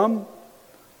of some.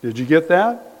 Did you get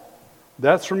that?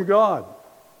 That's from God.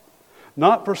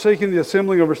 not forsaking the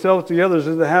assembling of ourselves together as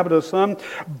is the habit of some,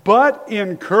 but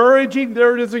encouraging,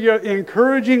 there it is again,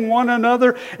 encouraging one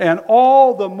another, and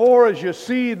all the more as you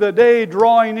see the day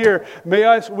drawing near.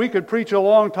 We could preach a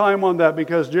long time on that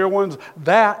because, dear ones,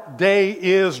 that day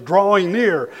is drawing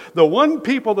near. The one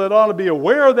people that ought to be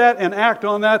aware of that and act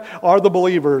on that are the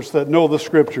believers that know the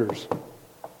Scriptures.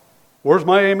 Where's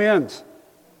my amens?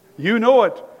 You know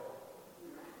it.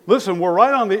 Listen, we're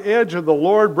right on the edge of the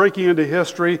Lord breaking into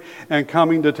history and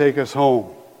coming to take us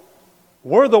home.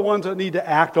 We're the ones that need to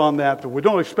act on that. We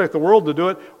don't expect the world to do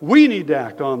it. We need to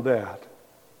act on that.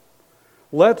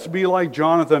 Let's be like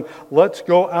Jonathan. Let's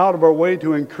go out of our way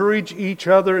to encourage each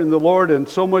other in the Lord, and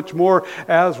so much more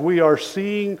as we are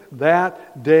seeing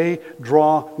that day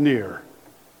draw near.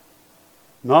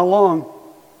 Not long.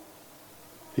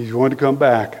 He's going to come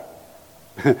back.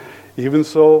 Even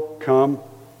so, come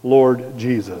Lord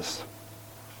Jesus.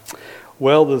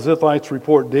 Well, the Ziphites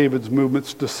report David's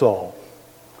movements to Saul.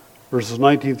 Verses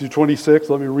 19 through 26,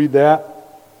 let me read that.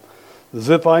 The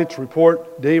Ziphites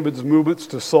report David's movements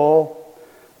to Saul.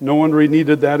 No one really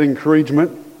needed that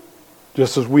encouragement,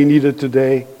 just as we need it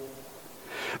today.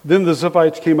 Then the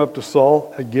Ziphites came up to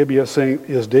Saul at Gibeah, saying,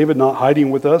 "Is David not hiding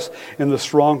with us in the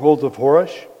strongholds of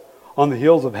Horosh, on the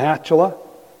hills of Hachilah,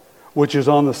 which is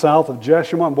on the south of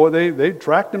Jeshimon?" Boy, they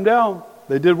tracked him down.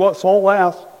 They did what Saul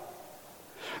asked.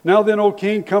 "Now then, O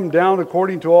king, come down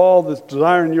according to all that's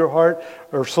desire in your heart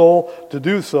or soul to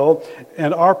do so,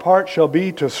 and our part shall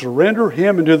be to surrender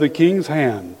him into the king's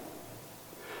hand."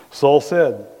 Saul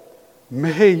said,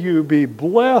 "May you be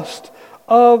blessed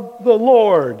of the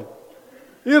Lord."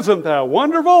 Isn't that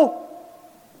wonderful?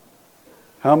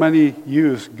 How many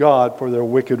use God for their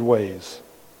wicked ways?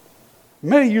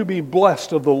 "May you be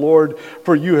blessed of the Lord,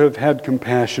 for you have had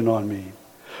compassion on me.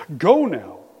 Go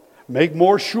now, make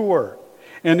more sure,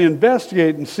 and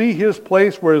investigate and see his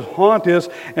place where his haunt is,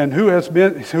 and who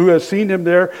has seen him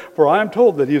there, for I am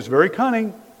told that he is very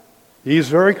cunning." He's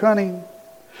very cunning.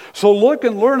 "So look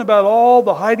and learn about all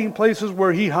the hiding places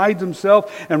where he hides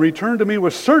himself, and return to me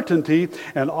with certainty,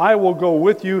 and I will go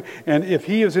with you, and if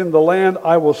he is in the land,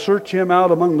 I will search him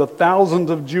out among the thousands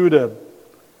of Judah."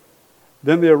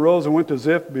 Then they arose and went to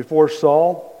Ziph before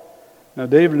Saul. Now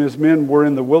David and his men were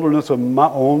in the wilderness of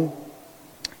Maon,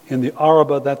 in the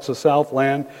Arabah, that's the south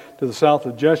land, to the south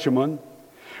of Jeshimon.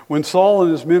 When Saul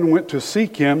and his men went to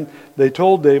seek him, they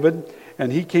told David,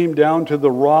 and he came down to the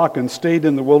rock and stayed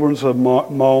in the wilderness of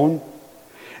Maon.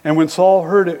 And when Saul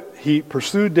heard it, he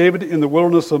pursued David in the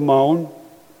wilderness of Maon.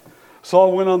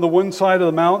 Saul went on the one side of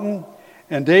the mountain,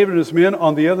 and David and his men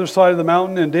on the other side of the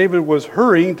mountain, and David was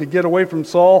hurrying to get away from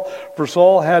Saul, for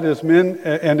Saul had his men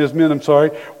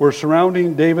were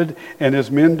surrounding David and his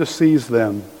men to seize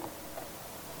them.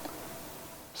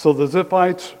 So the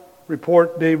Ziphites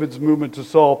report David's movement to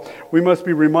Saul. We must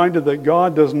be reminded that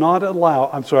God does not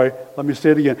allow,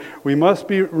 we must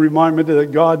be reminded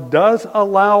that God does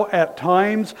allow at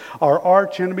times our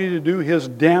arch enemy to do his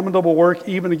damnable work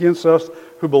even against us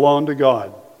who belong to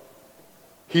God.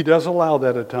 He does allow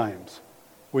that at times.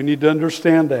 We need to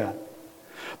understand that.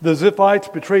 The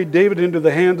Ziphites betrayed David into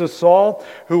the hands of Saul,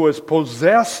 who was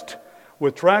possessed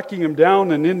with tracking him down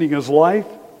and ending his life.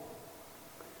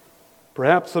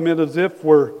 Perhaps the men of Ziph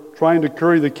were trying to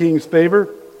curry the king's favor.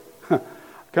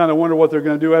 Kind of wonder what they're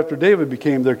going to do after David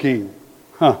became their king.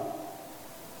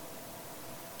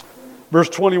 Verse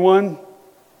 21.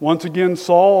 Once again,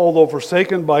 Saul, although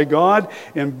forsaken by God,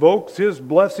 invokes his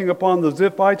blessing upon the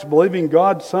Ziphites, believing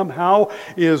God somehow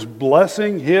is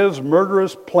blessing his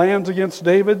murderous plans against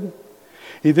David.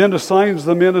 He then assigns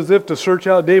the men of Ziph to search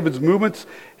out David's movements,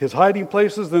 his hiding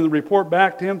places, then report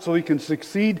back to him so he can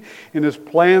succeed in his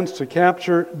plans to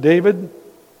capture David.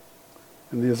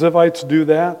 And the Ziphites do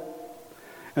that.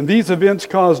 And these events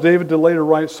caused David to later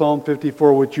write Psalm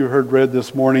 54, which you heard read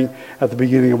this morning at the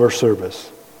beginning of our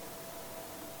service.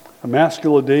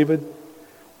 Emascula David,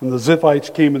 when the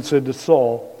Ziphites came and said to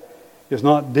Saul, "Is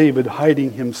not David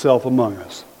hiding himself among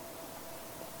us?"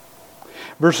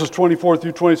 Verses 24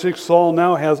 through 26, Saul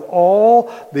now has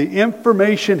all the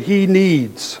information he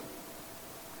needs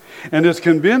and is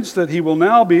convinced that he will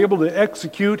now be able to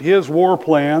execute his war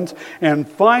plans and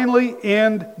finally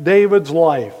end David's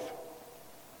life.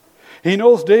 He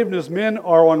knows David and his men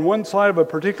are on one side of a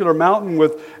particular mountain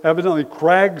with evidently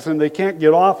crags and they can't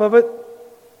get off of it.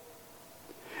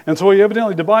 And so he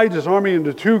evidently divides his army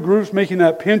into two groups, making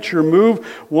that pinch or move.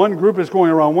 One group is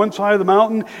going around one side of the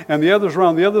mountain, and the other's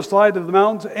around the other side of the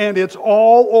mountains, and it's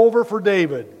all over for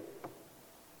David.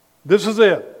 This is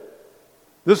it.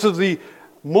 This is the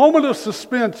moment of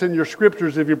suspense in your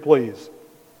scriptures, if you please.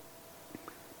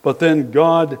 But then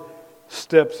God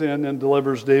steps in and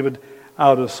delivers David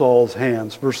out of Saul's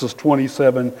hands. Verses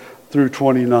 27 through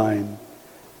 29.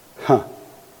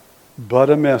 But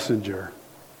a messenger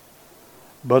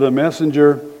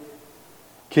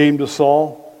came to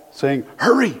Saul, saying,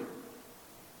 "Hurry!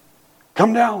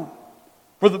 Come down,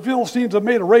 for the Philistines have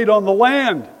made a raid on the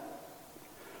land."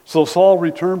 So Saul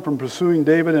returned from pursuing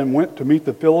David and went to meet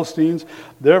the Philistines.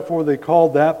 Therefore they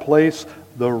called that place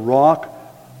the Rock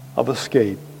of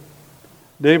Escape.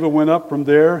 David went up from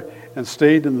there and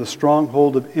stayed in the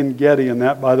stronghold of En-Gedi, and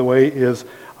that, by the way, is,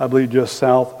 I believe, just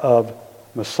south of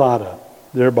Masada,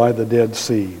 there by the Dead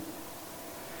Sea.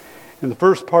 In the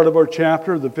first part of our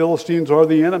chapter, the Philistines are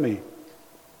the enemy.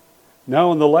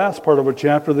 Now in the last part of our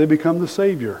chapter, they become the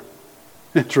Savior.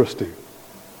 Interesting.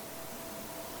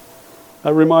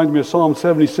 That reminds me of Psalm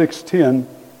 76:10.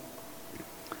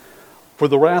 For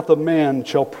the wrath of man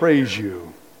shall praise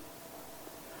you.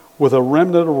 With a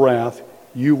remnant of wrath,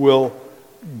 you will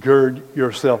gird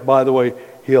yourself. By the way,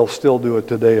 he'll still do it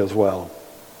today as well.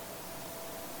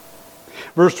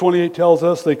 Verse 28 tells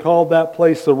us they called that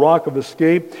place the Rock of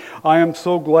Escape. I am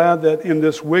so glad that in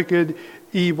this wicked,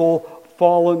 evil,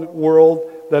 fallen world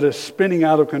that is spinning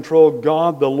out of control,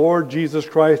 God, the Lord Jesus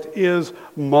Christ, is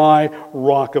my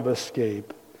rock of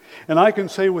escape. And I can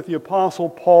say with the Apostle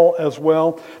Paul as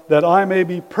well, that I may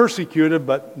be persecuted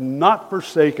but not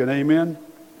forsaken. Amen?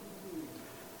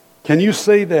 Can you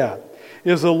say that?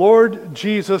 Is the Lord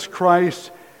Jesus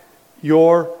Christ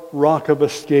your rock of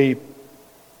escape?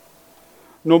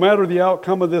 No matter the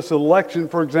outcome of this election,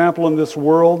 for example, in this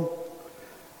world,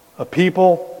 a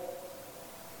people,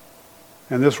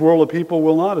 and this world of people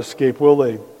will not escape, will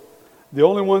they? The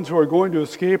only ones who are going to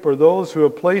escape are those who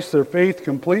have placed their faith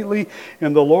completely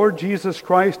in the Lord Jesus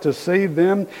Christ to save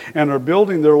them and are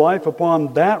building their life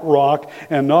upon that rock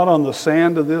and not on the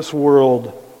sand of this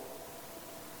world.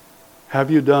 Have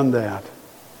you done that?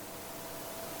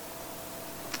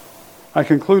 I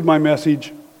conclude my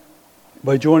message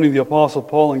by joining the Apostle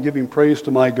Paul in giving praise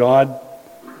to my God,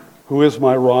 who is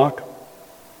my rock.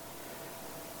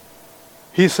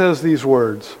 He says these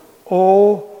words,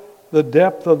 "Oh, the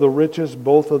depth of the riches,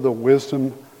 both of the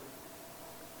wisdom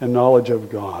and knowledge of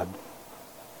God.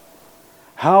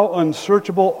 How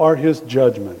unsearchable are his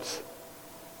judgments,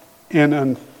 and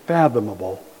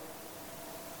unfathomable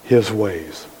his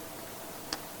ways."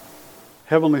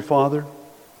 Heavenly Father,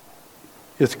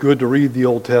 it's good to read the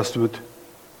Old Testament,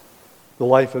 the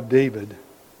life of David,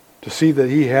 to see that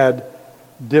he had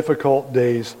difficult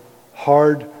days,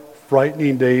 hard,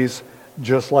 frightening days,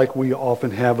 just like we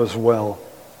often have as well.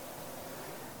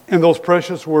 And those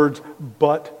precious words,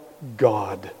 "but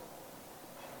God."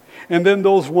 And then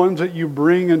those ones that you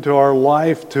bring into our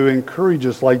life to encourage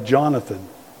us, like Jonathan.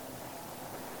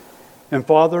 And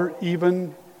Father,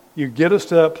 even you get us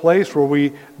to that place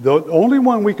where the only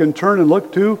one we can turn and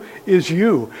look to is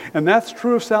you. And that's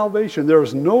true of salvation. There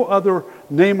is no other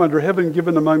name under heaven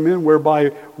given among men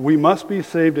whereby we must be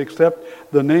saved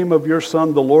except the name of your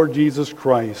Son, the Lord Jesus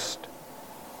Christ.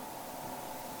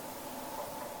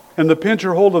 And the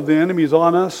pincher hold of the enemy is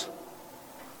on us.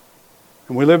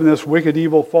 And we live in this wicked,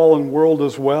 evil, fallen world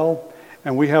as well.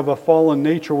 And we have a fallen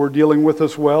nature we're dealing with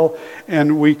as well.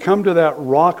 And we come to that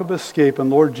rock of escape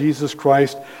in Lord Jesus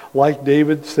Christ, like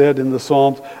David said in the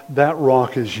Psalms, that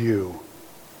rock is you.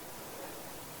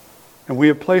 And we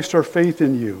have placed our faith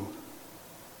in you.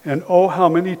 And oh, how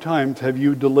many times have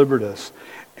you delivered us?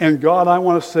 And God, I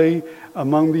want to say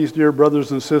among these dear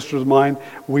brothers and sisters of mine,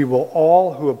 we will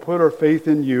all who have put our faith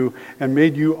in you and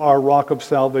made you our rock of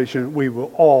salvation, we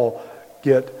will all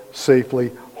get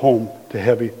safely home to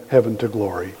heaven to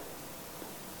glory.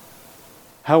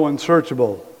 How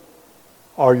unsearchable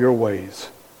are your ways.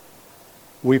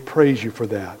 We praise you for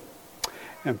that.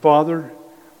 And Father,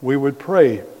 we would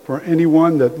pray for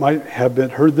anyone that might have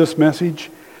heard this message,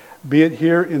 be it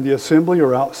here in the assembly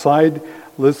or outside,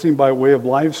 listening by way of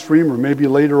live stream or maybe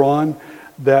later on,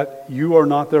 that you are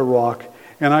not their rock.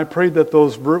 And I pray that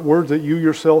those words that you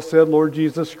yourself said, Lord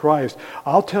Jesus Christ,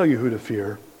 I'll tell you who to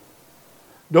fear.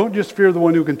 Don't just fear the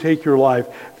one who can take your life.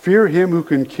 Fear him who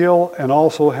can kill and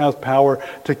also has power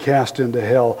to cast into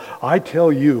hell. I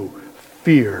tell you,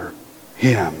 fear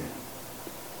him.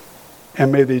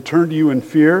 And may they turn to you in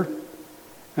fear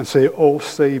and say, oh,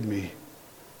 save me.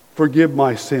 Forgive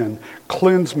my sin.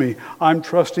 Cleanse me. I'm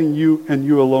trusting you and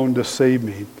you alone to save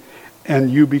me.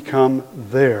 And you become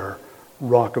their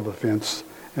rock of offense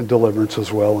and deliverance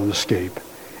as well and escape.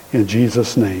 In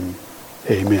Jesus' name,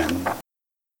 amen.